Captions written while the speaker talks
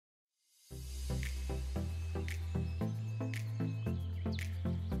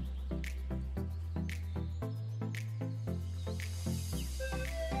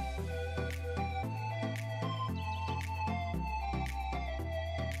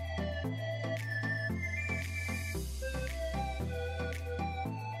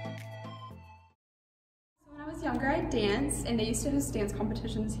was younger, I danced, and they used to host dance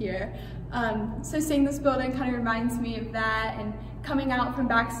competitions here. So seeing this building kind of reminds me of that, and coming out from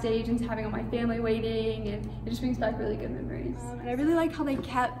backstage and having all my family waiting, and it just brings back really good memories. And I really like how they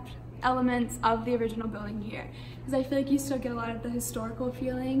kept elements of the original building here, because I feel like you still get a lot of the historical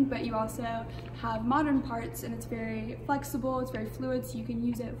feeling, but you also have modern parts, and it's very flexible, it's very fluid, so you can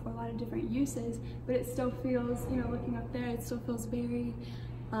use it for a lot of different uses, but it still feels, you know, looking up there, it still feels very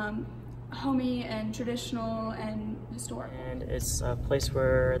homey and traditional and historical. And it's a place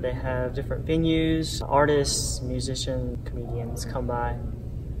where they have different venues, artists, musicians, comedians come by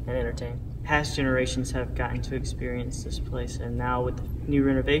and entertain. Past generations have gotten to experience this place, and now with the new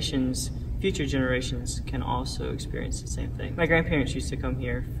renovations, future generations can also experience the same thing. My grandparents used to come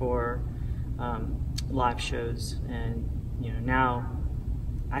here for live shows, and you know, now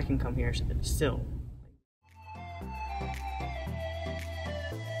I can come here still.